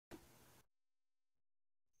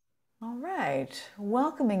All right,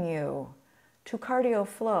 welcoming you to Cardio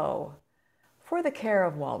Flow for the care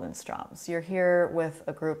of Waldenstroms. You're here with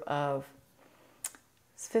a group of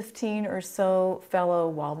 15 or so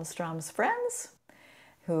fellow Waldenstroms friends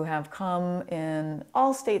who have come in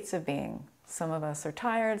all states of being. Some of us are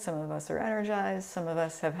tired, some of us are energized, some of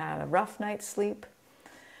us have had a rough night's sleep,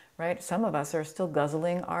 right? Some of us are still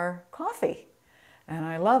guzzling our coffee, and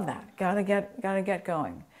I love that. Gotta get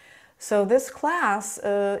going. So this class,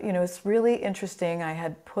 it's really interesting. I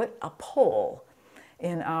had put a poll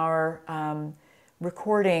in our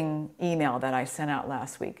recording email that I sent out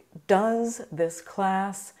last week. Does this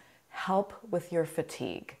class help with your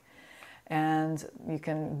fatigue? And you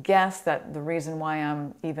can guess that the reason why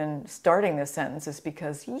I'm even starting this sentence is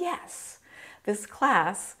because, yes, this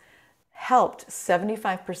class helped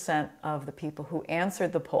 75% of the people who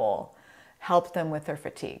answered the poll, helped them with their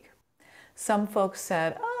fatigue. Some folks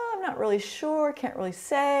said, oh, I'm not really sure, can't really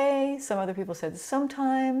say. Some other people said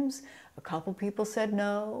sometimes. A couple people said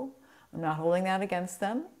no. I'm not holding that against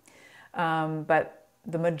them. But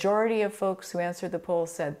the majority of folks who answered the poll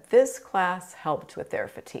said this class helped with their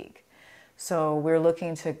fatigue. So we're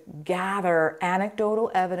looking to gather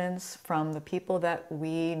anecdotal evidence from the people that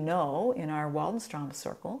we know in our Waldenstrom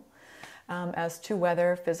circle as to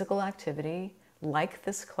whether physical activity like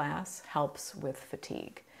this class helps with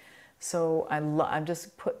fatigue. So I'm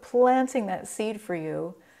just planting that seed for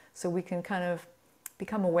you so we can kind of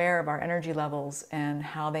become aware of our energy levels and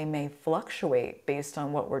how they may fluctuate based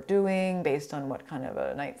on what we're doing, based on what kind of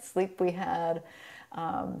a night's sleep we had.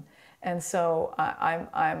 And so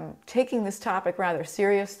I'm taking this topic rather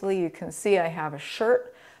seriously. You can see I have a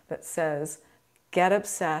shirt that says, "Get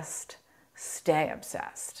obsessed, stay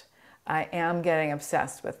obsessed." I am getting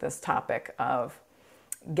obsessed with this topic of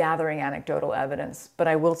gathering anecdotal evidence, but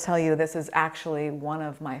I will tell you this is actually one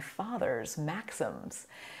of my father's maxims.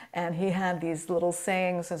 And he had these little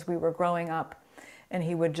sayings as we were growing up, and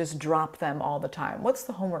he would just drop them all the time. What's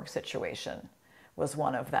the homework situation was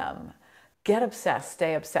one of them. Get obsessed,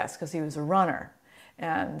 stay obsessed, because he was a runner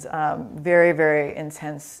and very, very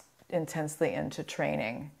intensely into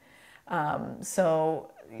training.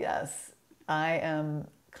 So yes, I am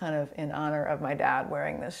kind of in honor of my dad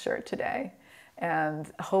wearing this shirt today,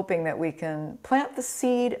 and hoping that we can plant the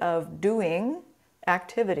seed of doing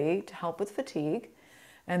activity to help with fatigue.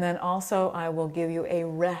 And then also I will give you a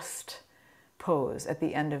rest pose at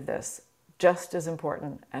the end of this, just as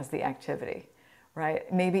important as the activity,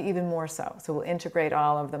 right? Maybe even more so. So we'll integrate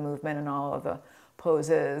all of the movement and all of the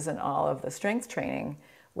poses and all of the strength training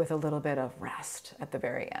with a little bit of rest at the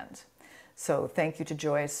very end. So thank you to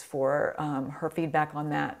Joyce for her feedback on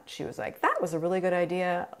that. She was like, that was a really good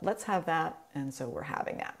idea. Let's have that. And so we're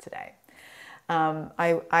having that today.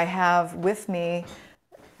 I have with me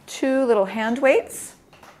 2 little hand weights.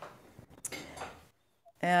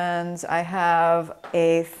 And I have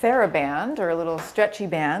a Thera-band, or a little stretchy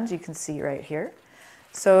band, you can see right here.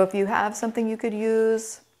 So if you have something you could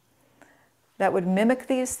use that would mimic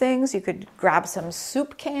these things, you could grab some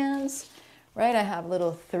soup cans. Right, I have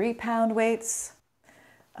little 3-pound weights.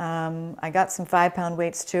 I got some 5-pound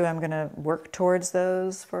weights too. I'm going to work towards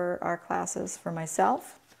those for our classes for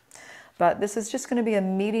myself. But this is just going to be a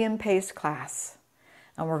medium-paced class,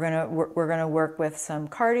 and we're going to work with some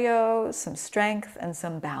cardio, some strength, and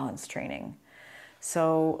some balance training.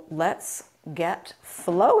 So let's get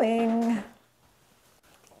flowing.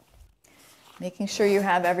 Making sure you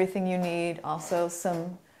have everything you need. Also,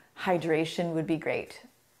 some hydration would be great.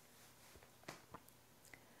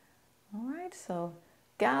 All right, so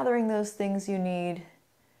gathering those things you need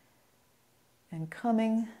and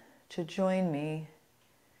coming to join me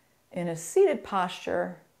in a seated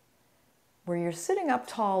posture where you're sitting up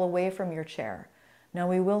tall away from your chair. Now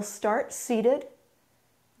we will start seated.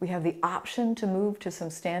 We have the option to move to some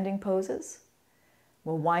standing poses.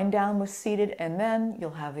 We'll wind down with seated, and then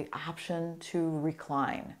you'll have the option to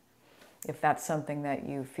recline if that's something that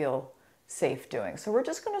you feel safe doing. So we're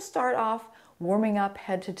just going to start off warming up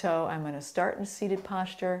head to toe. I'm going to start in seated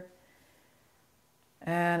posture,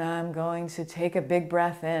 and I'm going to take a big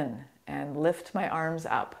breath in and lift my arms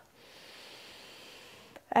up.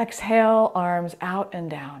 Exhale, arms out and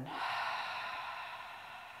down.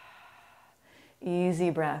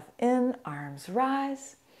 Easy breath in, arms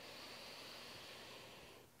rise.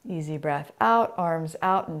 Easy breath out, arms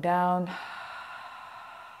out and down.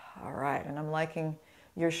 All right, and I'm liking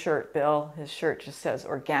your shirt, Bill. His shirt just says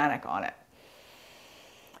organic on it.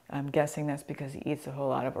 I'm guessing that's because he eats a whole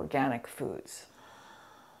lot of organic foods.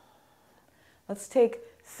 Let's take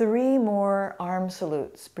 3 more arm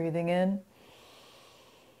salutes. Breathing in,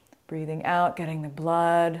 breathing out, getting the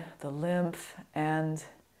blood, the lymph, and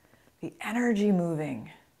the energy moving.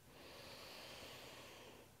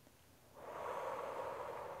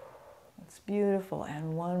 It's beautiful.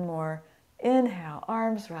 And one more. Inhale,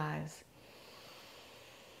 arms rise.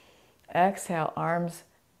 Exhale, arms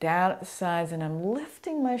down at the sides, and I'm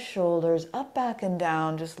lifting my shoulders up, back, and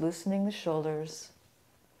down, just loosening the shoulders,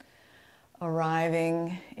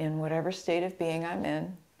 arriving in whatever state of being I'm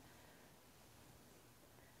in.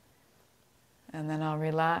 And then I'll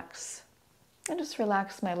relax, and just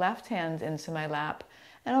relax my left hand into my lap,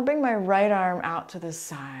 and I'll bring my right arm out to the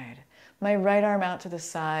side. My right arm out to the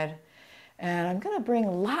side, and I'm going to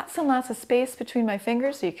bring lots and lots of space between my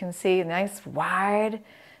fingers so you can see a nice wide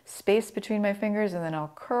space between my fingers, and then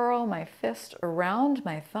I'll curl my fist around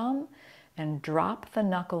my thumb and drop the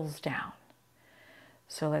knuckles down.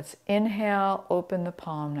 So let's inhale, open the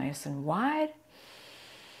palm nice and wide.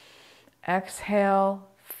 Exhale,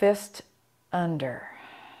 fist under.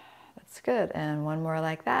 That's good. And one more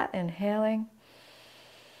like that, inhaling.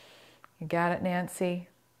 You got it, Nancy.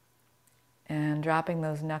 And dropping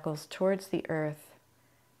those knuckles towards the earth,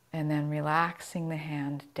 and then relaxing the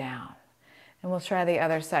hand down. And we'll try the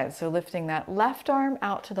other side. So lifting that left arm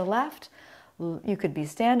out to the left. You could be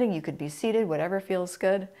standing, you could be seated, whatever feels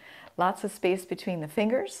good. Lots of space between the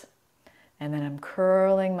fingers. And then I'm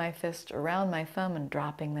curling my fist around my thumb and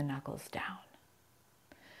dropping the knuckles down.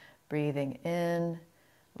 Breathing in,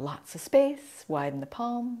 lots of space, widen the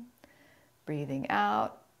palm. Breathing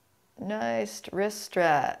out, nice wrist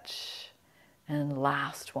stretch. And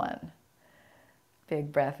last one,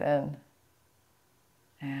 big breath in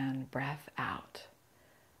and breath out.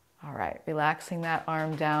 All right, relaxing that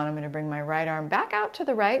arm down. I'm going to bring my right arm back out to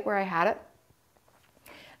the right where I had it.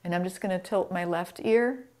 And I'm just going to tilt my left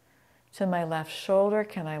ear to my left shoulder.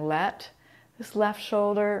 Can I let this left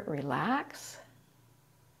shoulder relax?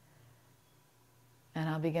 And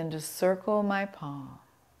I'll begin to circle my palm.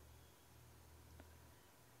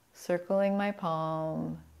 Circling my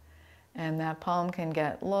palm. And that palm can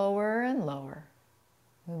get lower and lower,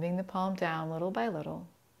 moving the palm down little by little,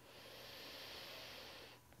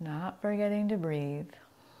 not forgetting to breathe.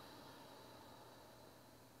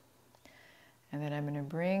 And then I'm going to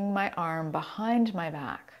bring my arm behind my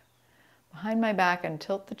back and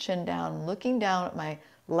tilt the chin down, looking down at my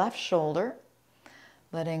left shoulder,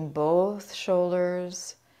 letting both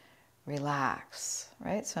shoulders relax,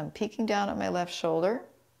 right? So I'm peeking down at my left shoulder.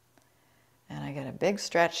 And I get a big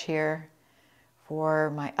stretch here for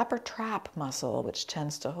my upper trap muscle, which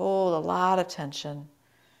tends to hold a lot of tension,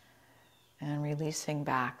 and releasing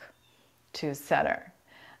back to center.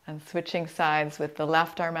 I'm switching sides with the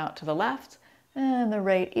left arm out to the left and the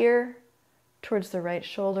right ear towards the right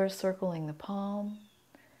shoulder, circling the palm.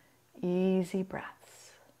 Easy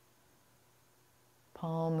breaths.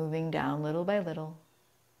 Palm moving down little by little.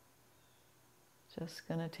 Just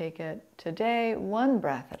going to take it today one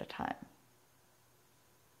breath at a time.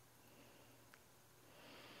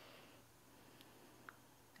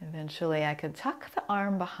 Eventually, I could tuck the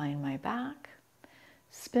arm behind my back,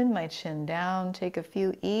 spin my chin down, take a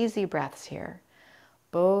few easy breaths here.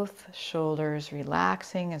 Both shoulders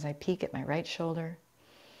relaxing as I peek at my right shoulder.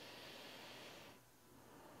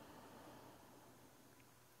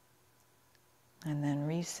 And then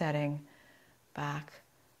resetting back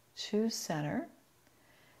to center.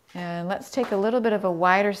 And let's take a little bit of a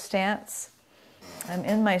wider stance. I'm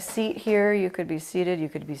in my seat here. You could be seated, you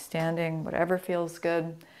could be standing, whatever feels good.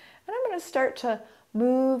 And I'm going to start to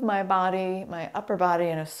move my body, my upper body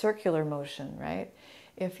in a circular motion, right?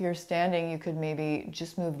 If you're standing, you could maybe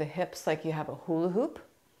just move the hips like you have a hula hoop,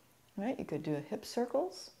 right? You could do hip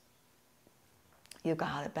circles. You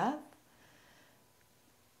got it, Beth.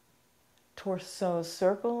 Torso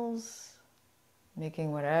circles,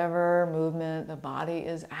 making whatever movement the body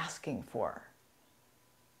is asking for.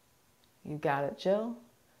 You got it, Jill.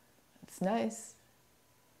 It's nice.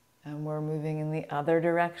 And we're moving in the other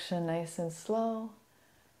direction, nice and slow.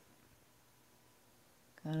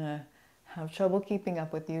 Gonna have trouble keeping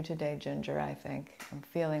up with you today, Ginger, I think. I'm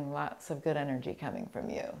feeling lots of good energy coming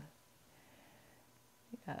from you.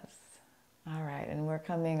 Yes. All right, and we're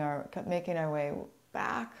making our way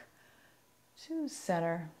back to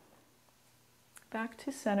center. Back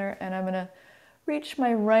to center, and I'm gonna reach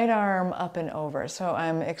my right arm up and over. So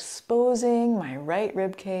I'm exposing my right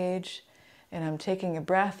rib cage, and I'm taking a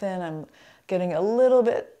breath in. I'm getting a little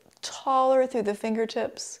bit taller through the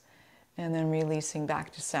fingertips, and then releasing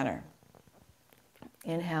back to center.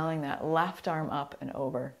 Inhaling that left arm up and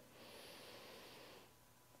over.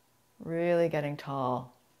 Really getting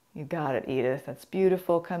tall. You got it, Edith. That's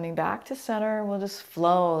beautiful. Coming back to center. We'll just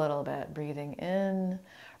flow a little bit. Breathing in,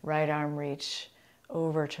 right arm reach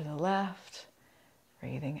over to the left.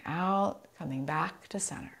 Breathing out, coming back to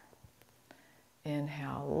center.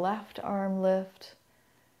 Inhale, left arm lift.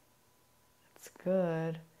 That's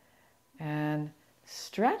good. And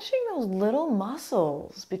stretching those little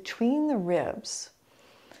muscles between the ribs,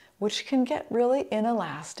 which can get really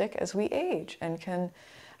inelastic as we age and can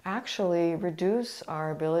actually reduce our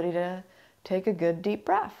ability to take a good deep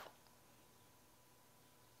breath.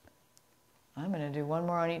 I'm going to do one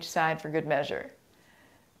more on each side for good measure.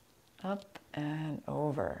 Up and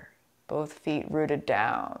over. Both feet rooted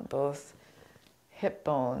down, both hip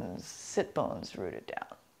bones, sit bones rooted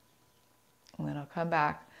down. And then I'll come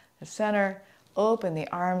back to center, open the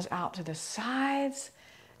arms out to the sides,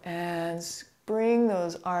 and bring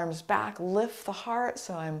those arms back, lift the heart,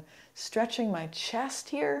 so I'm stretching my chest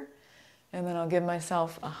here, and then I'll give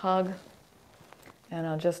myself a hug, and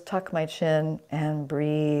I'll just tuck my chin and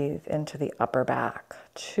breathe into the upper back.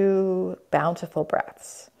 2 bountiful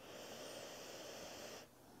breaths.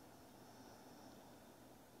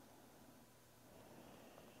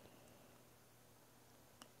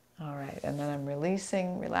 All right, and then I'm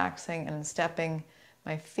releasing, relaxing, and stepping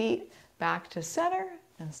my feet back to center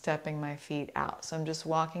and stepping my feet out. So I'm just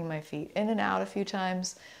walking my feet in and out a few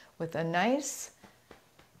times with a nice,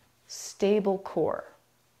 stable core.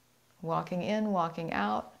 Walking in, walking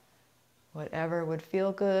out, whatever would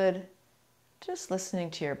feel good, just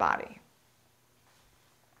listening to your body.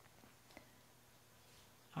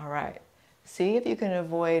 All right, see if you can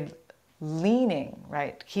avoid leaning,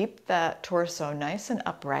 right? Keep that torso nice and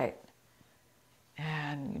upright,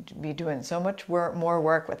 and you'd be doing so much more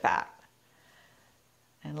work with that.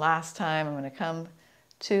 And last time, I'm going to come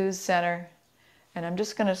to center, and I'm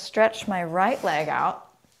just going to stretch my right leg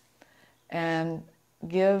out and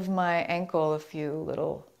give my ankle a few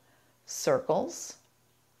little circles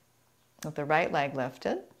with the right leg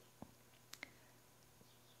lifted.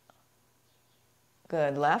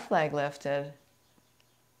 Good, left leg lifted.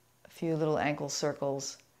 Few little ankle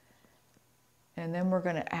circles, and then we're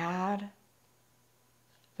going to add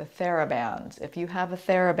the Thera-bands. If you have a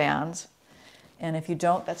Thera-band, and if you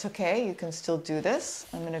don't, that's okay, you can still do this.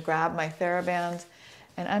 I'm going to grab my Thera-band,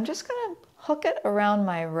 and I'm just going to hook it around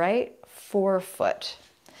my right forefoot,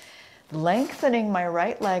 lengthening my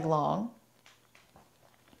right leg long,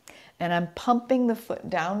 and I'm pumping the foot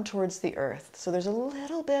down towards the earth. So there's a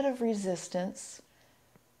little bit of resistance.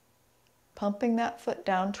 Pumping that foot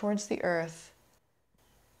down towards the earth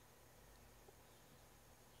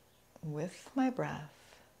with my breath,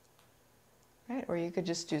 right? Or you could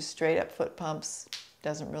just do straight up foot pumps.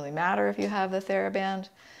 Doesn't really matter if you have the Thera-band,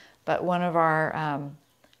 but one of our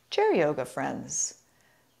chair yoga friends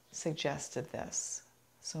suggested this.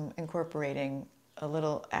 So I'm incorporating a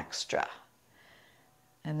little extra.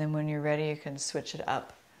 And then when you're ready, you can switch it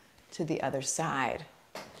up to the other side.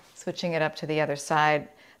 Switching it up to the other side,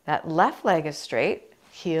 that left leg is straight,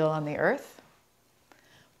 heel on the earth,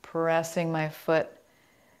 pressing my foot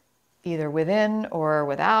either within or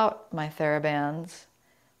without my Thera-bands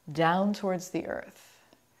down towards the earth.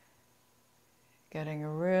 Getting a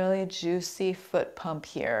really juicy foot pump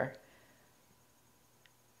here.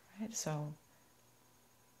 Right, so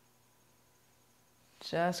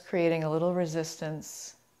just creating a little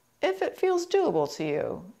resistance if it feels doable to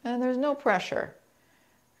you, and there's no pressure.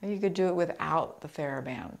 You could do it without the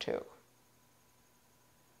Thera-band too.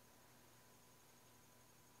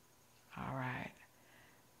 All right.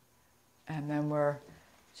 And then we're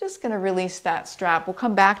just going to release that strap. We'll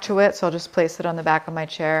come back to it, so I'll just place it on the back of my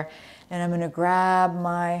chair. And I'm going to grab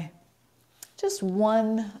just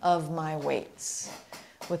one of my weights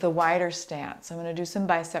with a wider stance. I'm going to do some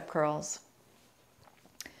bicep curls.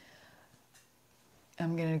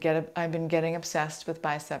 I've been getting obsessed with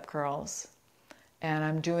bicep curls. And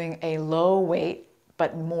I'm doing a low weight,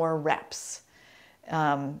 but more reps.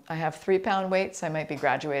 I have 3-pound weights. I might be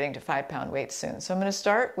graduating to 5-pound weights soon. So I'm going to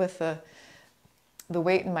start with the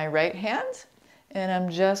weight in my right hand, and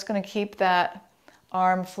I'm just going to keep that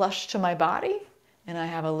arm flush to my body, and I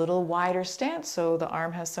have a little wider stance so the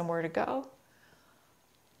arm has somewhere to go.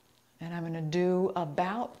 And I'm going to do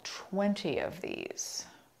about 20 of these.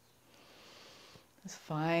 Just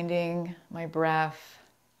finding my breath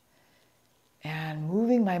and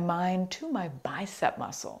moving my mind to my bicep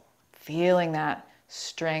muscle, feeling that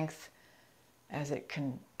strength as it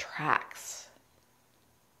contracts.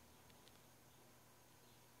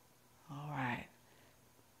 All right,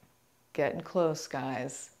 getting close,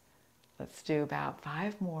 guys. Let's do about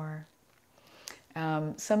 5 more.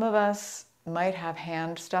 Some of us might have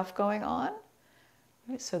hand stuff going on,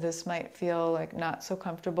 right? So this might feel like not so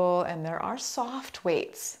comfortable, and there are soft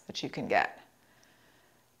weights that you can get.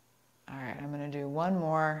 All right, I'm going to do one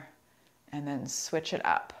more, and then switch it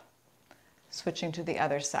up. Switching to the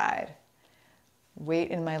other side.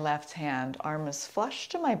 Weight in my left hand, arm is flush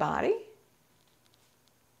to my body.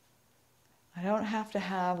 I don't have to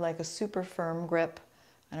have like a super firm grip.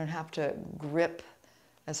 I don't have to grip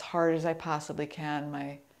as hard as I possibly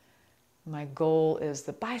can. My goal is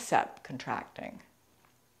the bicep contracting.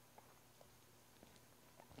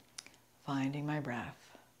 Finding my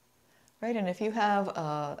breath. Right, and if you have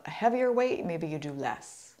a heavier weight, maybe you do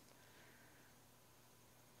less.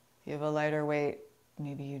 If you have a lighter weight,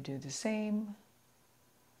 maybe you do the same,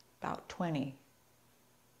 about 20.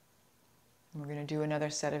 And we're going to do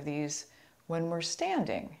another set of these when we're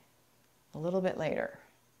standing, a little bit later.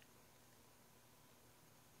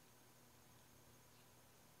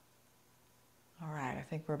 All right, I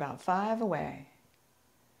think we're about 5 away.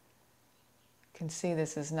 You can see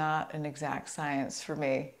this is not an exact science for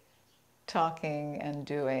me, talking and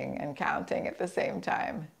doing and counting at the same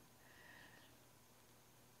time.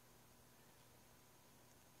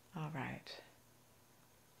 All right.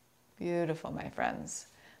 Beautiful, my friends.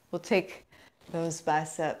 We'll take those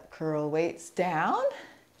bicep curl weights down.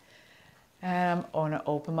 And I'm going to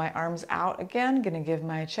open my arms out again. Going to give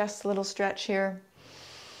my chest a little stretch here.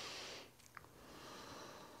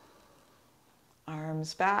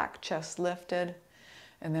 Arms back, chest lifted.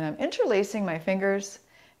 And then I'm interlacing my fingers,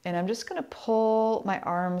 and I'm just going to pull my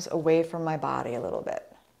arms away from my body a little bit.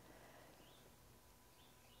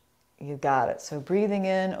 You got it. So breathing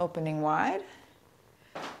in, opening wide.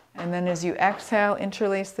 And then as you exhale,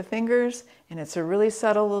 interlace the fingers, and it's a really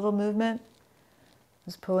subtle little movement.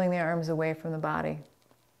 Just pulling the arms away from the body.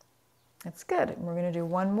 That's good. And we're going to do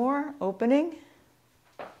one more. Opening.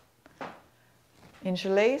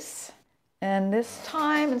 Interlace. And this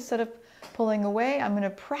time, instead of pulling away, I'm going to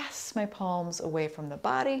press my palms away from the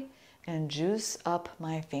body and juice up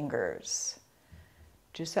my fingers.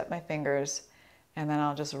 Juice up my fingers. And then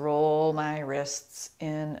I'll just roll my wrists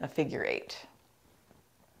in a figure 8.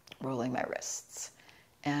 Rolling my wrists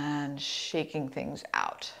and shaking things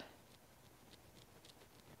out.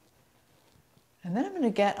 And then I'm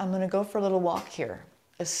going to go for a little walk here,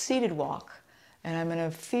 a seated walk. And I'm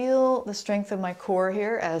going to feel the strength of my core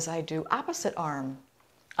here as I do opposite arm,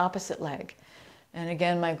 opposite leg. And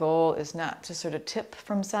again, my goal is not to sort of tip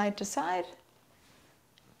from side to side.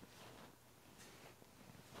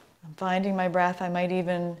 I'm finding my breath. I might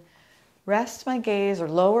even rest my gaze or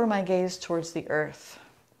lower my gaze towards the earth.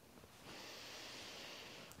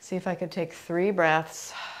 See if I could take 3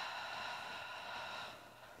 breaths.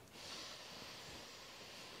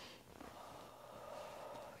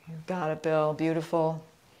 You got it, Bill. Beautiful.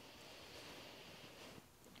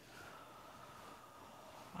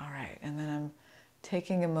 All right, and then I'm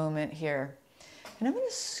taking a moment here. And I'm going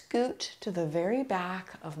to scoot to the very back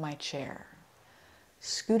of my chair.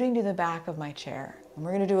 Scooting to the back of my chair. And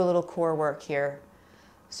we're going to do a little core work here.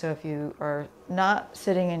 So if you are not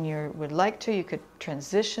sitting and you would like to, you could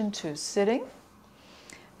transition to sitting.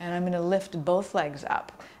 And I'm going to lift both legs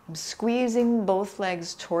up. I'm squeezing both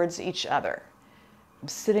legs towards each other. I'm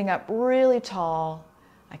sitting up really tall.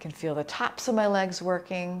 I can feel the tops of my legs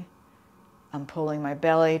working. I'm pulling my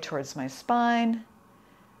belly towards my spine.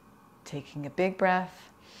 Taking a big breath.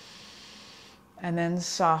 And then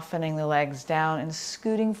softening the legs down and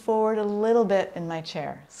scooting forward a little bit in my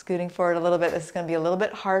chair. Scooting forward a little bit. This is going to be a little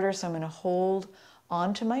bit harder, so I'm going to hold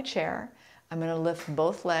onto my chair. I'm going to lift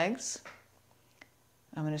both legs.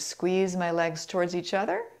 I'm going to squeeze my legs towards each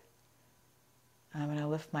other. I'm going to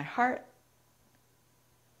lift my heart.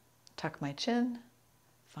 Tuck my chin.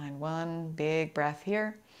 Find one big breath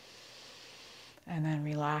here. And then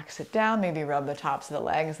relax it down. Maybe rub the tops of the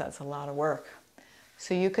legs. That's a lot of work.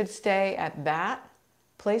 So you could stay at that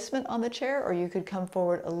placement on the chair, or you could come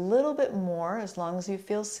forward a little bit more as long as you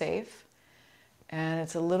feel safe. And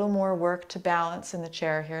it's a little more work to balance in the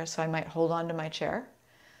chair here, so I might hold on to my chair.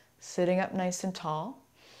 Sitting up nice and tall.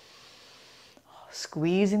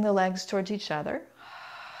 Squeezing the legs towards each other.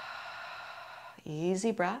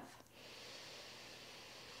 Easy breath.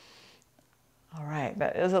 All right,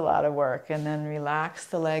 that is a lot of work. And then relax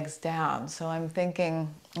the legs down. So I'm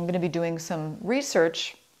thinking I'm going to be doing some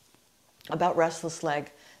research about restless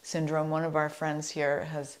leg syndrome. One of our friends here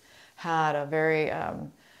has had a very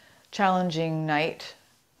challenging night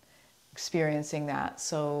experiencing that.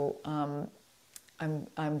 So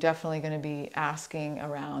I'm definitely going to be asking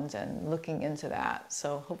around and looking into that.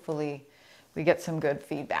 So hopefully we get some good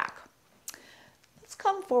feedback. Let's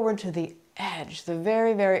come forward to the edge, the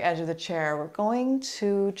very, very edge of the chair. We're going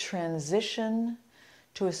to transition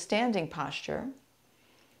to a standing posture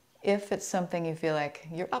if it's something you feel like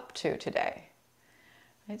you're up to today.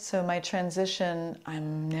 Right? So my transition,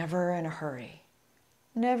 I'm never in a hurry.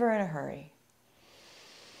 Never in a hurry.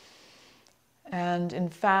 And in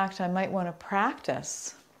fact, I might want to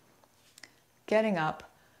practice getting up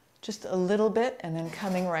just a little bit and then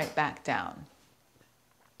coming right back down.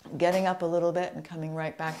 Getting up a little bit and coming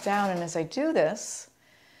right back down. And as I do this,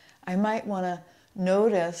 I might want to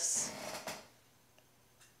notice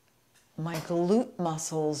my glute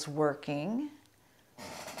muscles working,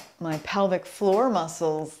 my pelvic floor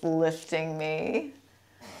muscles lifting me.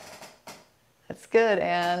 That's good,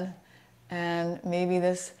 Anne. And maybe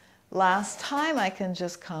this last time I can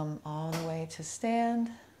just come all the way to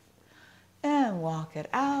stand and walk it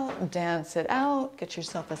out, dance it out, get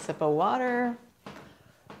yourself a sip of water.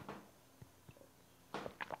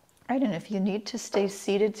 Right, and if you need to stay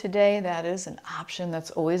seated today, that is an option.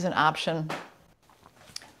 That's always an option.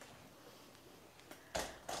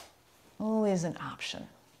 Always an option.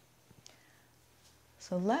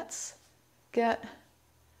 So let's get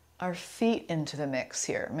our feet into the mix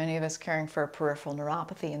here. Many of us caring for a peripheral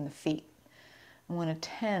neuropathy in the feet. I want to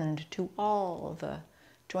tend to all the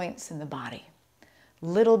joints in the body.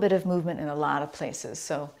 Little bit of movement in a lot of places.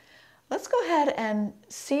 So let's go ahead and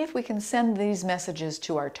see if we can send these messages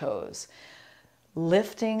to our toes.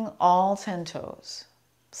 Lifting all 10 toes,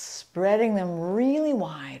 spreading them really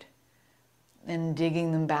wide, and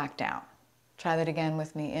digging them back down. Try that again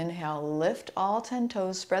with me. Inhale, lift all 10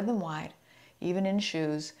 toes, spread them wide, even in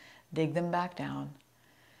shoes, dig them back down.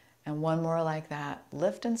 And one more like that.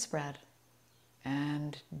 Lift and spread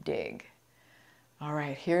and dig. All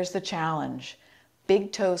right, here's the challenge.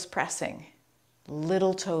 Big toes pressing,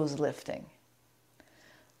 little toes lifting.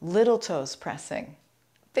 Little toes pressing,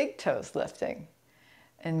 big toes lifting.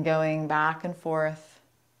 And going back and forth,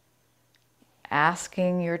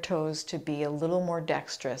 asking your toes to be a little more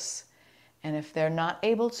dexterous. And if they're not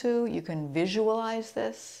able to, you can visualize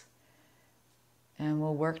this, and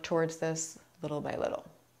we'll work towards this little by little.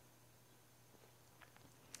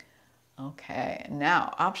 Okay,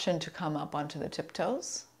 now option to come up onto the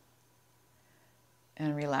tiptoes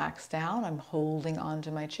and relax down. I'm holding onto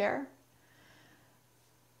my chair.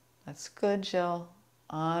 That's good, Jill.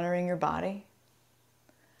 Honoring your body.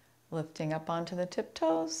 Lifting up onto the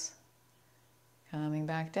tiptoes. Coming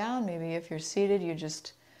back down. Maybe if you're seated, you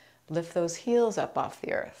just lift those heels up off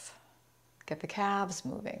the earth. Get the calves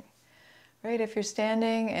moving. Right? If you're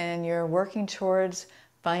standing and you're working towards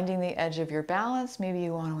finding the edge of your balance, maybe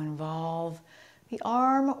you want to involve the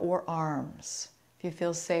arm or arms. If you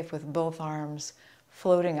feel safe with both arms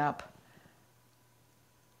floating up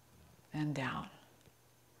and down.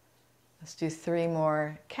 Let's do 3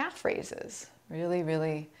 more calf raises. Really,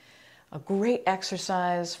 really a great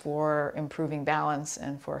exercise for improving balance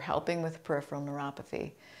and for helping with peripheral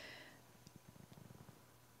neuropathy.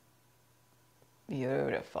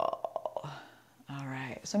 Beautiful. All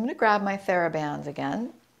right, so I'm going to grab my Thera-bands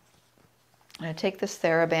again. I'm going to take this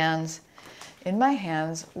Thera-bands in my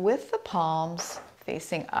hands with the palms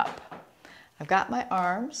facing up. I've got my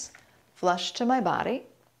arms flush to my body,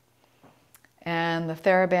 and the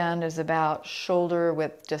Thera-band is about shoulder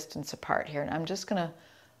width distance apart here. And I'm just going to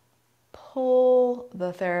pull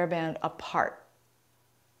the Thera-band apart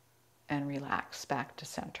and relax back to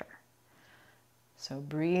center. So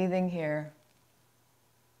breathing here.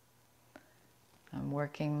 I'm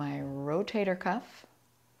working my rotator cuff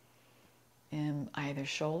in either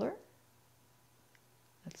shoulder.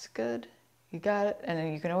 That's good. You got it. And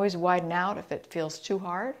then you can always widen out if it feels too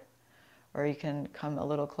hard, or you can come a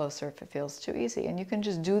little closer if it feels too easy. And you can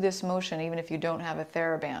just do this motion even if you don't have a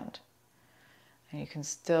Thera-band. And you can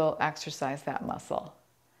still exercise that muscle.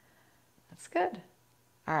 That's good.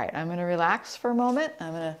 All right, I'm going to relax for a moment.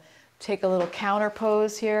 I'm going to take a little counter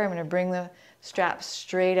pose here. I'm going to bring the straps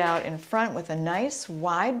straight out in front with a nice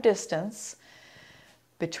wide distance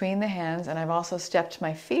between the hands, and I've also stepped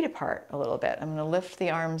my feet apart a little bit. I'm going to lift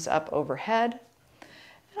the arms up overhead,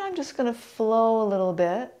 and I'm just going to flow a little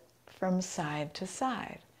bit from side to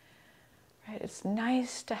side. Right? It's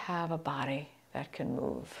nice to have a body that can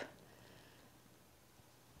move.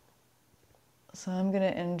 So I'm going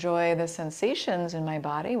to enjoy the sensations in my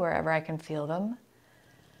body wherever I can feel them.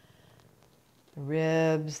 The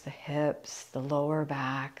ribs, the hips, the lower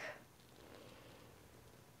back.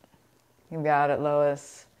 You got it,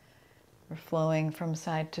 Lois. We're flowing from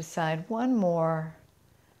side to side. One more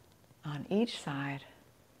on each side.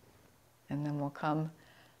 And then we'll come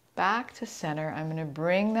back to center. I'm going to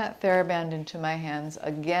bring that Thera-band into my hands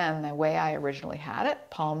again the way I originally had it,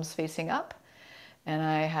 palms facing up. And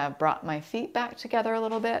I have brought my feet back together a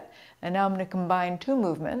little bit. And now I'm going to combine 2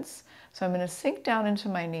 movements. So I'm going to sink down into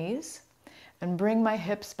my knees and bring my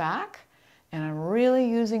hips back And I'm really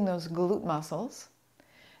using those glute muscles.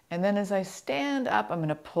 And then as I stand up, I'm going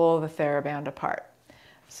to pull the Thera-band apart.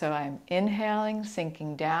 So I'm inhaling,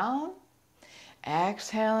 sinking down,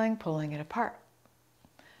 exhaling, pulling it apart.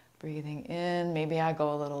 Breathing in, maybe I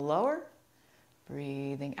go a little lower.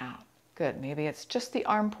 Breathing out. Good, maybe it's just the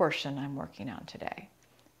arm portion I'm working on today.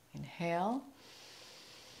 Inhale,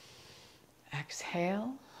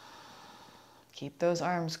 exhale. Keep those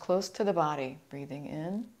arms close to the body. Breathing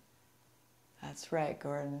in. That's right,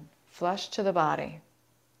 Gordon. Flush to the body.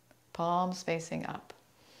 Palms facing up.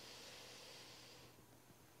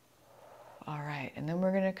 All right, and then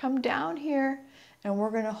we're going to come down here and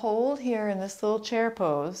we're going to hold here in this little chair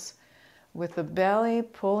pose with the belly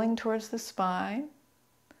pulling towards the spine.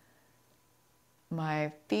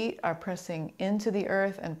 My feet are pressing into the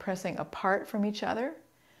earth and pressing apart from each other.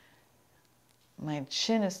 My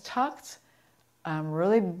chin is tucked. I'm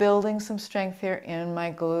really building some strength here in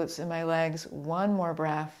my glutes and my legs. One more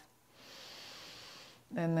breath.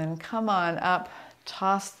 And then come on up,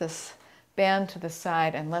 toss this band to the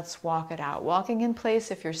side, and let's walk it out. Walking in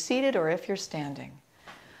place if you're seated or if you're standing.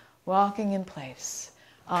 Walking in place.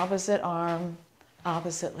 Opposite arm,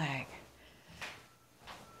 opposite leg.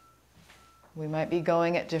 We might be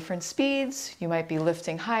going at different speeds. You might be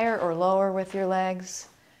lifting higher or lower with your legs.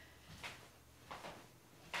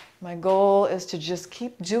 My goal is to just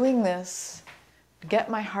keep doing this,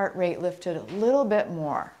 get my heart rate lifted a little bit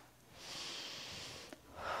more.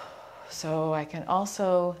 So I can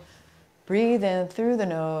also breathe in through the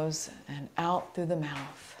nose and out through the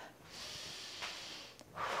mouth.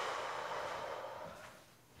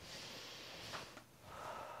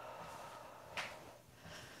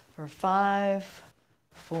 For 5,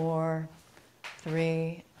 4,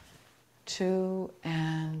 3, 2,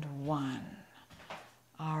 and 1.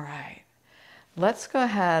 All right, let's go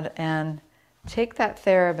ahead and take that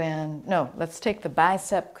Thera-band. No, let's take the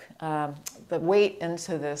bicep, the weight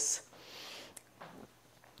into this,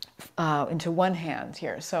 into one hand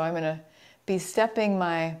here. So I'm going to be stepping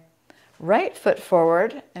my right foot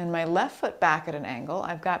forward and my left foot back at an angle.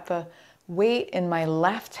 I've got the weight in my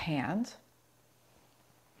left hand.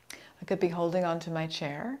 I could be holding onto my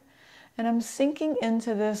chair. And I'm sinking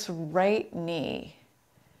into this right knee.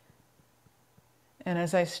 And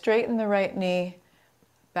as I straighten the right knee,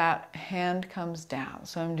 that hand comes down.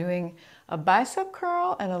 So I'm doing a bicep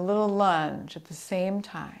curl and a little lunge at the same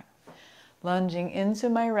time. Lunging into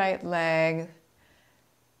my right leg,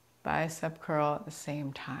 bicep curl at the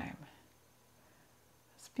same time.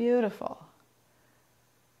 It's beautiful.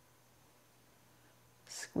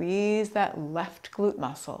 Squeeze that left glute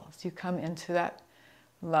muscle as you come into that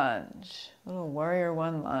lunge. Little warrior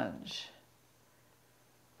one lunge.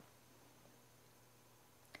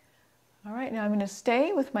 All right, now I'm going to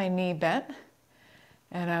stay with my knee bent,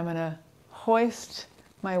 and I'm going to hoist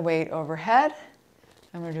my weight overhead.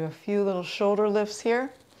 I'm going to do a few little shoulder lifts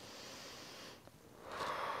here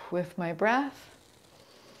with my breath.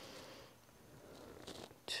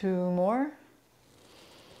 2 more.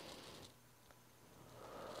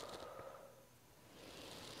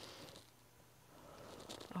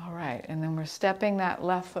 All right, and then we're stepping that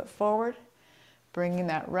left foot forward, bringing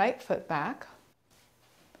that right foot back.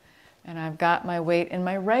 And I've got my weight in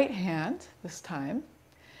my right hand this time.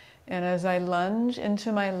 And as I lunge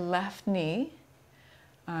into my left knee,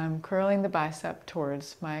 I'm curling the bicep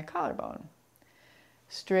towards my collarbone.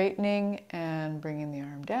 Straightening and bringing the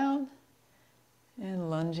arm down, and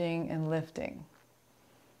lunging and lifting.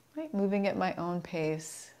 Right, moving at my own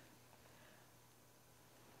pace.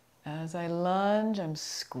 As I lunge, I'm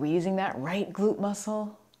squeezing that right glute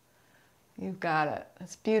muscle. You've got it.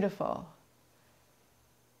 That's beautiful.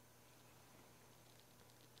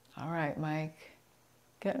 All right, Mike.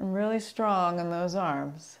 Getting really strong in those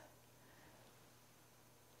arms.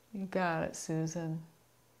 You got it, Susan.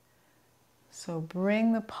 So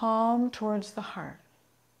bring the palm towards the heart.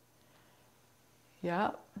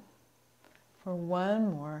 Yep. For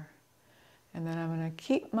 1 more. And then I'm going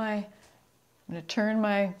to turn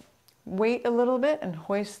my weight a little bit and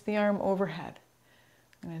hoist the arm overhead.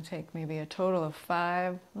 I'm going to take maybe a total of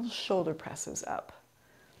 5 little shoulder presses up.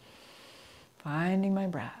 Finding my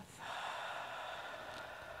breath.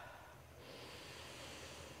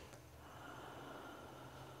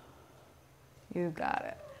 You got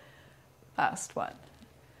it. Last one.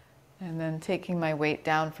 And then taking my weight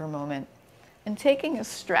down for a moment and taking a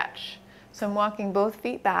stretch. So I'm walking both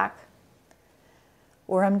feet back,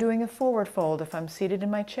 or I'm doing a forward fold if I'm seated in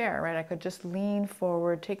my chair, right? I could just lean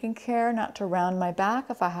forward, taking care not to round my back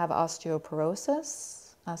if I have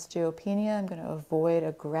osteoporosis, osteopenia. I'm going to avoid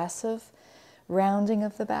aggressive rounding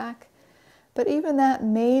of the back. But even that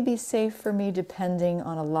may be safe for me depending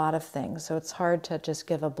on a lot of things. So it's hard to just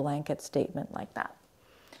give a blanket statement like that.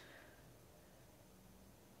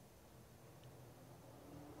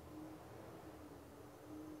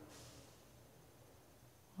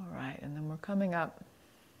 All right, and then we're coming up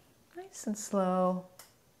nice and slow.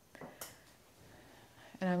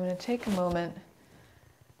 And I'm going to take a moment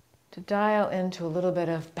to dial into a little bit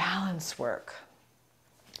of balance work.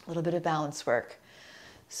 A little bit of balance work.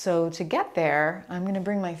 So to get there, I'm going to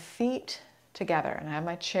bring my feet together. And I have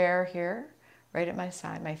my chair here, right at my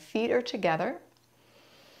side. My feet are together.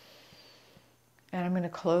 And I'm going to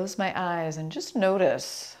close my eyes and just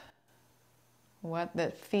notice what the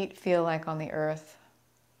feet feel like on the earth.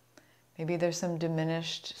 Maybe there's some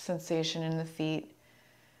diminished sensation in the feet.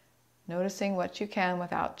 Noticing what you can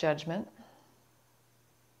without judgment.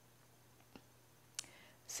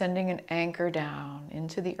 Sending an anchor down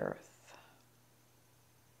into the earth.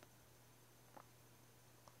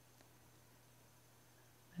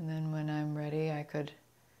 And then when I'm ready, I could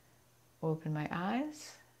open my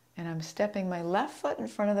eyes. And I'm stepping my left foot in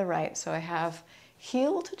front of the right. So I have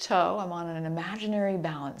heel to toe. I'm on an imaginary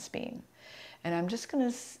balance beam. And I'm just going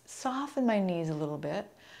to soften my knees a little bit.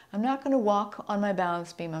 I'm not going to walk on my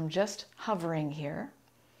balance beam. I'm just hovering here.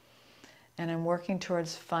 And I'm working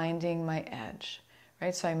towards finding my edge.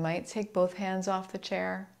 Right? So I might take both hands off the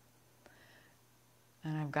chair.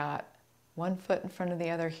 And I've got one foot in front of the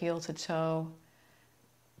other, heel to toe.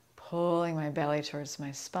 Pulling my belly towards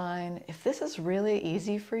my spine. If this is really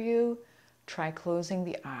easy for you, try closing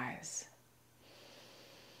the eyes.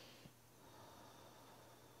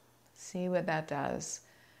 See what that does.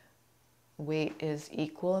 Weight is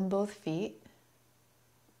equal in both feet.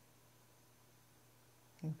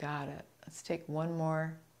 You got it. Let's take one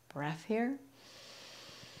more breath here.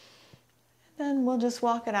 And then we'll just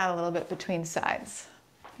walk it out a little bit between sides.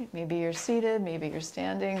 Maybe you're seated, maybe you're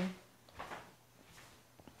standing.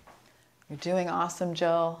 You're doing awesome,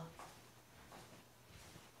 Jill.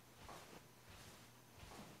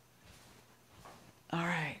 All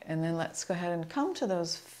right, and then let's go ahead and come to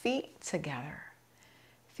those feet together.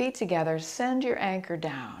 Feet together, send your anchor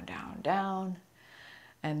down, down, down.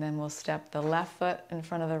 And then we'll step the left foot in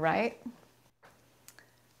front of the right.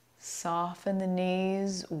 Soften the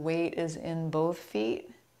knees, weight is in both feet.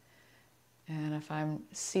 And if I'm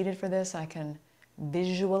seated for this, I can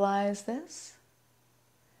visualize this.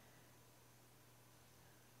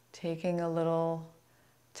 Taking a little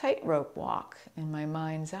tightrope walk in my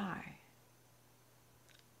mind's eye.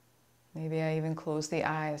 Maybe I even close the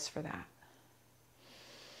eyes for that.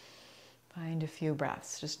 Find a few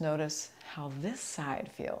breaths. Just notice how this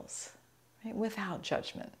side feels, right? Without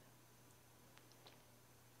judgment.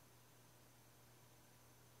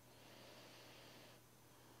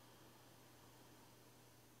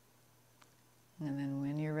 And then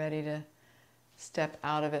when you're ready to step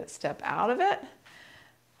out of it, step out of it.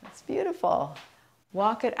 That's beautiful.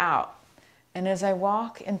 Walk it out. And as I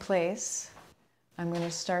walk in place, I'm going to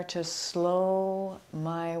start to slow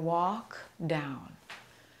my walk down.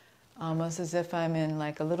 Almost as if I'm in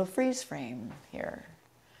like a little freeze frame here.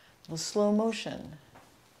 A little slow motion.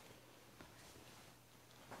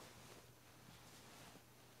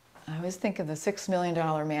 I always think of the $6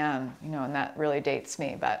 Million Man, you know, and that really dates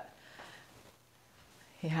me, but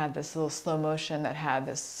he had this little slow motion that had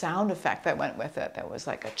this sound effect that went with it that was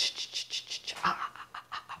like a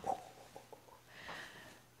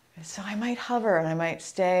so I might hover and I might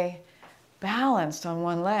stay balanced on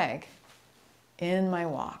one leg in my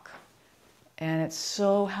walk. And it's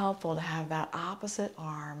so helpful to have that opposite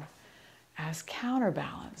arm as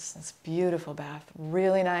counterbalance. It's beautiful, Beth.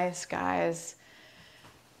 Really nice, guys.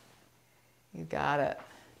 You got it.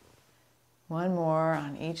 One more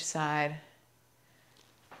on each side.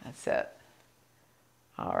 That's it.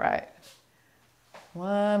 All right.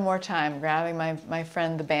 One more time, grabbing my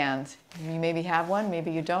friend, the band. You maybe have one, maybe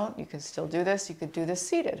you don't. You can still do this. You could do this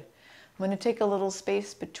seated. I'm going to take a little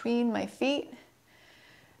space between my feet.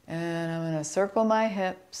 And I'm going to circle my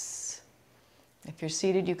hips. If you're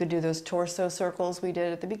seated, you could do those torso circles we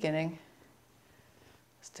did at the beginning.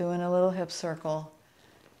 Just doing a little hip circle.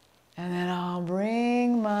 And then I'll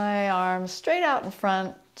bring my arms straight out in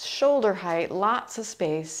front, shoulder height, lots of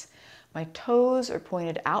space. My toes are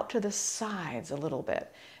pointed out to the sides a little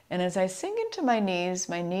bit. And as I sink into my knees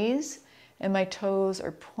and my toes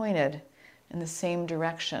are pointed in the same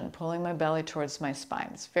direction, pulling my belly towards my spine.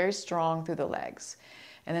 It's very strong through the legs.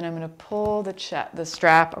 And then I'm going to pull the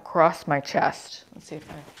strap across my chest. Let's see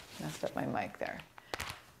if I messed up my mic there.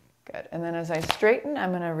 Good. And then as I straighten, I'm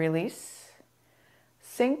going to release,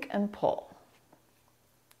 sink and pull.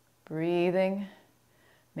 Breathing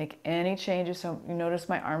Make any changes. So you notice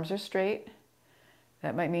my arms are straight.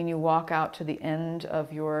 That might mean you walk out to the end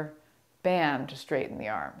of your band to straighten the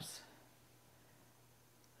arms.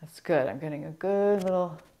 That's good. I'm getting a good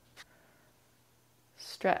little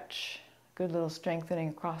stretch, good little strengthening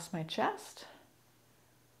across my chest.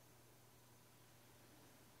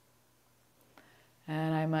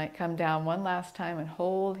 And I might come down one last time and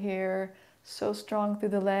hold here, so strong through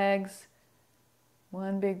the legs.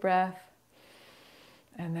 One big breath.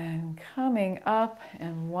 And then coming up,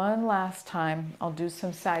 and one last time, I'll do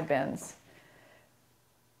some side bends.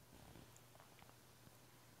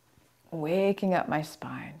 Waking up my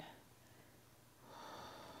spine.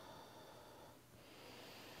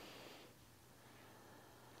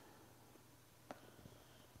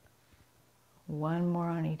 One more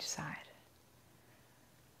on each side.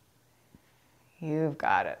 You've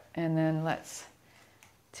got it. And then let's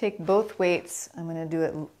take both weights. I'm going to do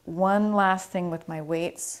it one last thing with my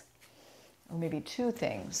weights, or maybe two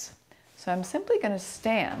things. So I'm simply going to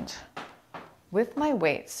stand with my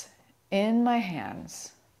weights in my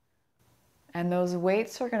hands. And those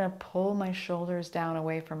weights are going to pull my shoulders down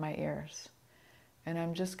away from my ears. And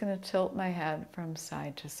I'm just going to tilt my head from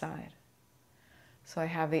side to side. So I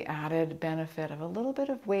have the added benefit of a little bit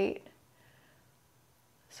of weight.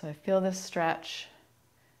 So I feel this stretch,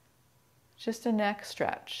 just a neck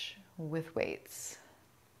stretch with weights.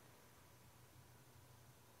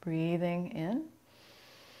 Breathing in,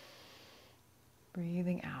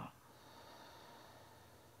 breathing out.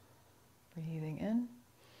 Breathing in,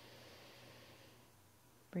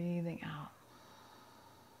 breathing out.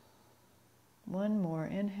 One more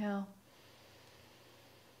inhale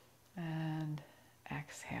and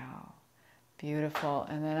exhale. Beautiful.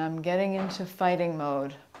 And then I'm getting into fighting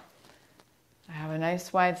mode. I have a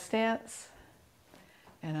nice wide stance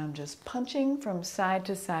and I'm just punching from side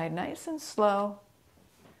to side, nice and slow.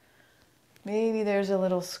 Maybe there's a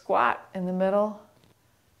little squat in the middle.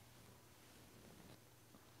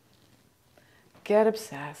 Get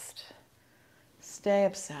obsessed. Stay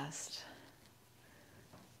obsessed.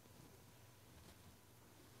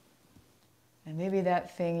 And maybe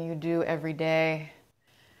that thing you do every day,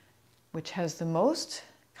 which has the most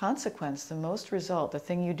consequence, the most result, the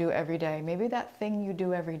thing you do every day, maybe that thing you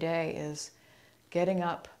do every day is getting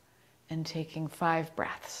up and taking 5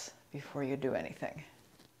 breaths before you do anything.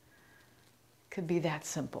 Could be that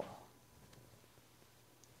simple.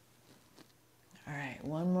 All right,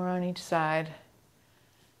 one more on each side.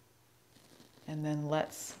 And then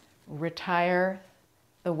let's retire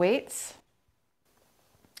the weights.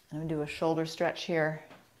 I'm going to do a shoulder stretch here,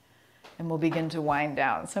 and we'll begin to wind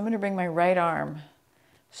down. So I'm going to bring my right arm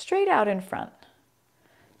straight out in front.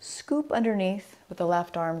 Scoop underneath with the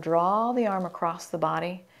left arm. Draw the arm across the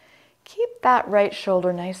body. Keep that right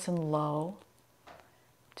shoulder nice and low.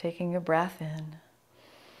 Taking a breath in.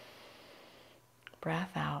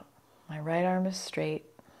 Breath out. My right arm is straight.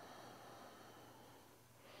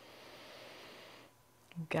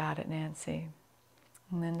 Got it, Nancy.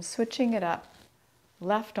 And then switching it up.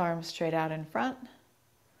 Left arm straight out in front.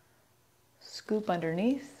 Scoop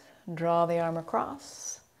underneath. Draw the arm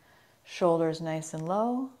across. Shoulders nice and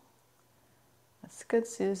low. That's good,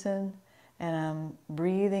 Susan. And I'm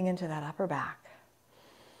breathing into that upper back.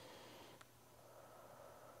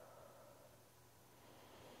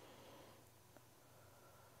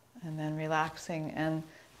 And then relaxing and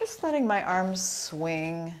just letting my arms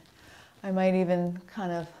swing. I might even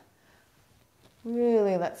kind of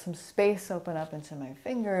really let some space open up into my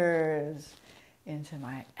fingers, into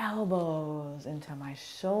my elbows, into my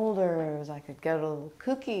shoulders. I could get a little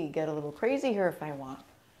kooky, get a little crazy here if I want.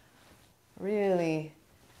 Really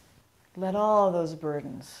let all of those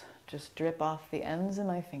burdens just drip off the ends of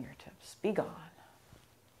my fingertips. Be gone.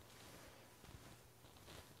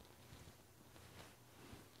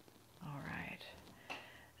 All right.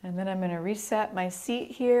 And then I'm going to reset my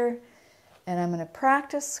seat here. And I'm going to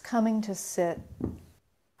practice coming to sit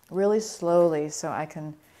really slowly so I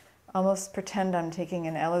can almost pretend I'm taking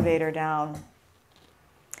an elevator down.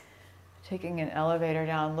 Taking an elevator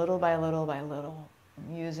down little by little by little.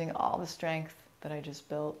 I'm using all the strength that I just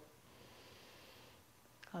built.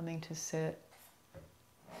 Coming to sit.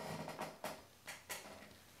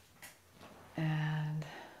 And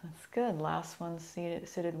that's good. Last one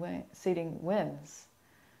seating wins.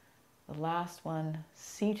 The last one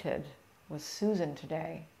seated was Susan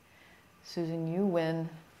today. Susan, you win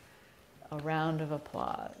a round of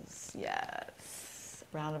applause. Yes,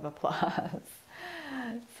 round of applause.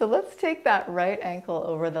 So let's take that right ankle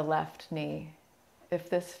over the left knee. If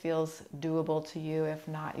this feels doable to you, if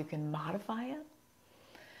not, you can modify it.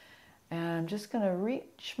 And I'm just going to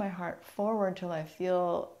reach my heart forward till I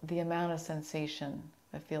feel the amount of sensation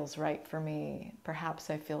that feels right for me. Perhaps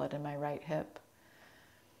I feel it in my right hip.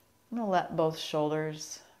 I'm going to let both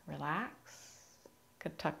shoulders relax.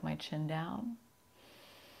 Could tuck my chin down.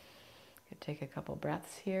 Could take a couple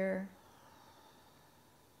breaths here.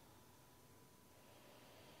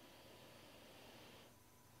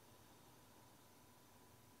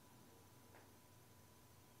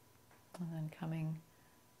 And then coming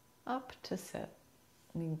up to sit.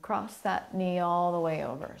 And you can cross that knee all the way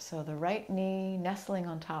over. So the right knee nestling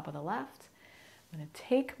on top of the left. I'm going to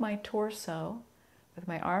take my torso with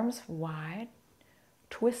my arms wide,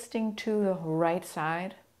 twisting to the right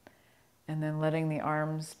side, and then letting the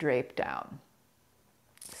arms drape down,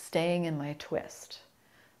 staying in my twist.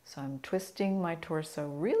 So I'm twisting my torso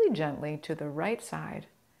really gently to the right side,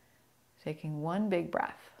 taking one big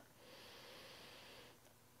breath.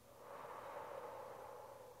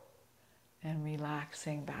 And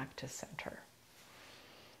relaxing back to center.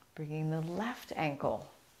 Bringing the left ankle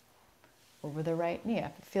over the right knee.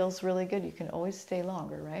 If it feels really good, you can always stay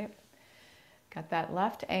longer, right? Got that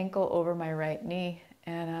left ankle over my right knee,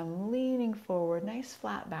 and I'm leaning forward, nice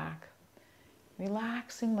flat back,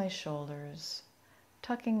 relaxing my shoulders,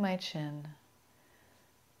 tucking my chin,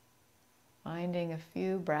 finding a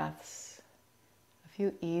few breaths, a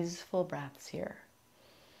few easeful breaths here.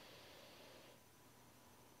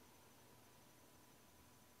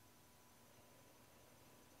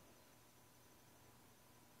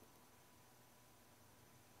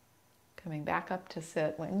 Coming back up to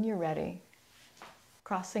sit when you're ready.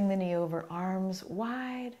 Crossing the knee over, arms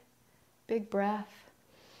wide, big breath.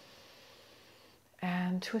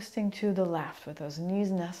 And twisting to the left with those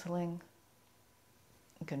knees nestling.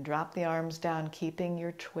 You can drop the arms down, keeping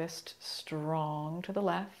your twist strong to the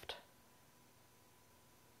left.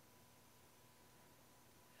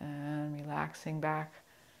 And relaxing back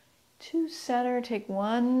to center. Take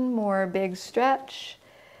one more big stretch.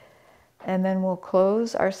 And then we'll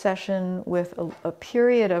close our session with a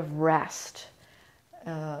period of rest,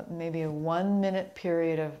 maybe a 1 minute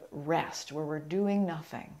period of rest where we're doing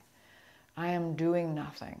nothing. I am doing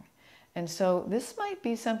nothing. And so this might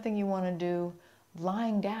be something you want to do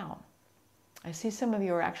lying down. I see some of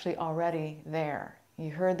you are actually already there.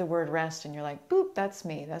 You heard the word rest and you're like, boop, that's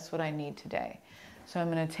me. That's what I need today. So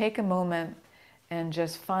I'm going to take a moment and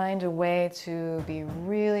just find a way to be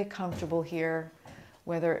really comfortable here.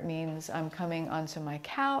 Whether it means I'm coming onto my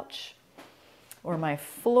couch or my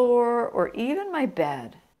floor or even my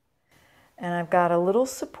bed. And I've got a little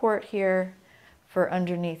support here for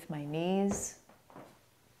underneath my knees.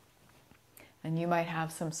 And you might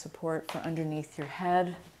have some support for underneath your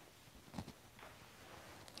head.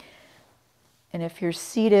 And if you're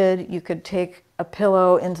seated, you could take a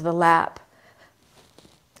pillow into the lap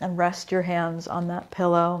and rest your hands on that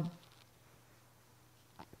pillow.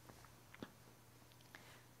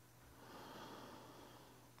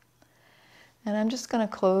 And I'm just going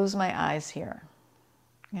to close my eyes here.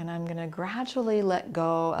 And I'm going to gradually let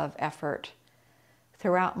go of effort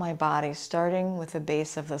throughout my body, starting with the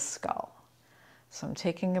base of the skull. So I'm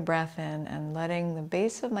taking a breath in and letting the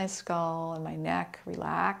base of my skull and my neck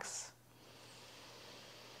relax.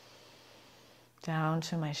 Down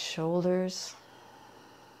to my shoulders,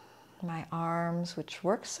 my arms, which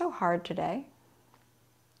work so hard today.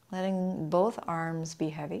 Letting both arms be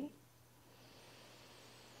heavy.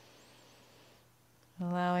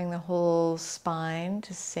 Allowing the whole spine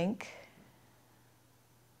to sink.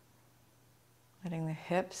 Letting the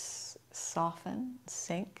hips soften,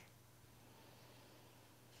 sink.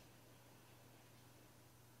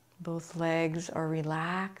 Both legs are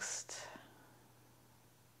relaxed.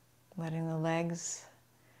 Letting the legs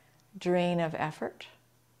drain of effort.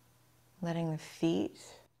 Letting the feet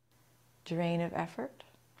drain of effort.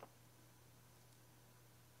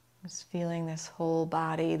 Just feeling this whole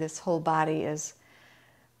body. This whole body is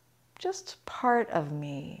just part of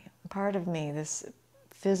me, this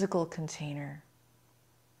physical container.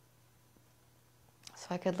 So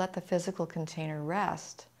I could let the physical container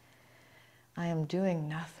rest. I am doing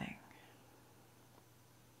nothing.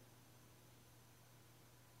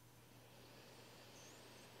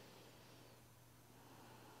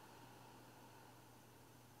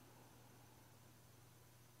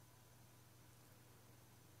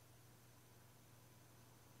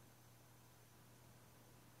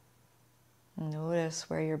 Notice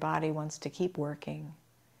where your body wants to keep working.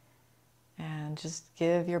 And just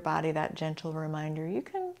give your body that gentle reminder. You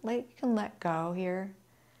can let go here.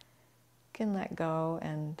 You can let go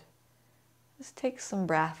and just take some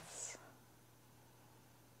breaths.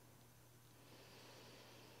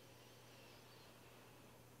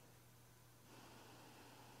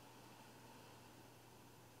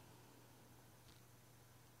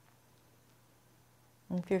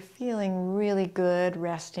 If you're feeling really good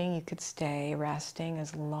resting, you could stay resting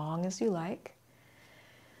as long as you like.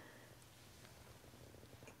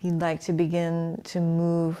 If you'd like to begin to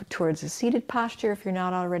move towards a seated posture, if you're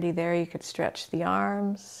not already there, you could stretch the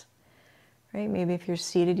arms. Right? Maybe if you're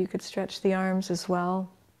seated, you could stretch the arms as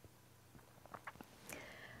well.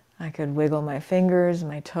 I could wiggle my fingers,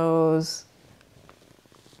 my toes.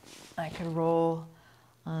 I could roll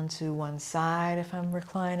onto one side if I'm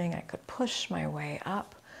reclining. I could push my way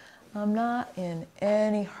up. I'm not in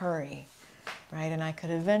any hurry, right? And I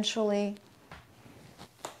could eventually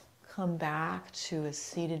come back to a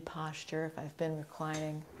seated posture if I've been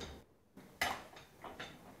reclining.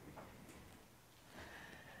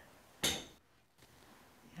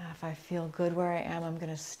 If I feel good where I am, I'm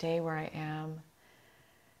going to stay where I am.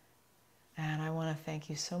 And I want to thank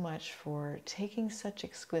you so much for taking such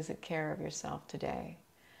exquisite care of yourself today.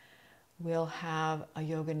 We'll have a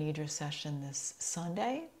Yoga Nidra session this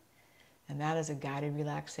Sunday, and that is a guided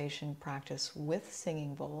relaxation practice with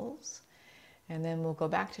singing bowls. And then we'll go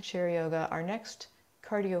back to chair yoga. Our next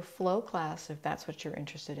cardio flow class, if that's what you're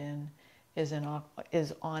interested in, is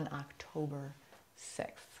on October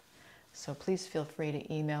 6th. So please feel free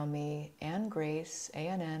to email me, Ann Grace,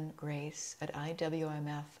 A-N-N Grace,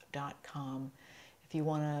 @iwmf.com. If you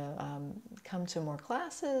want to come to more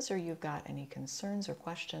classes or you've got any concerns or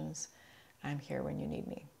questions, I'm here when you need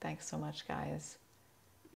me. Thanks so much, guys.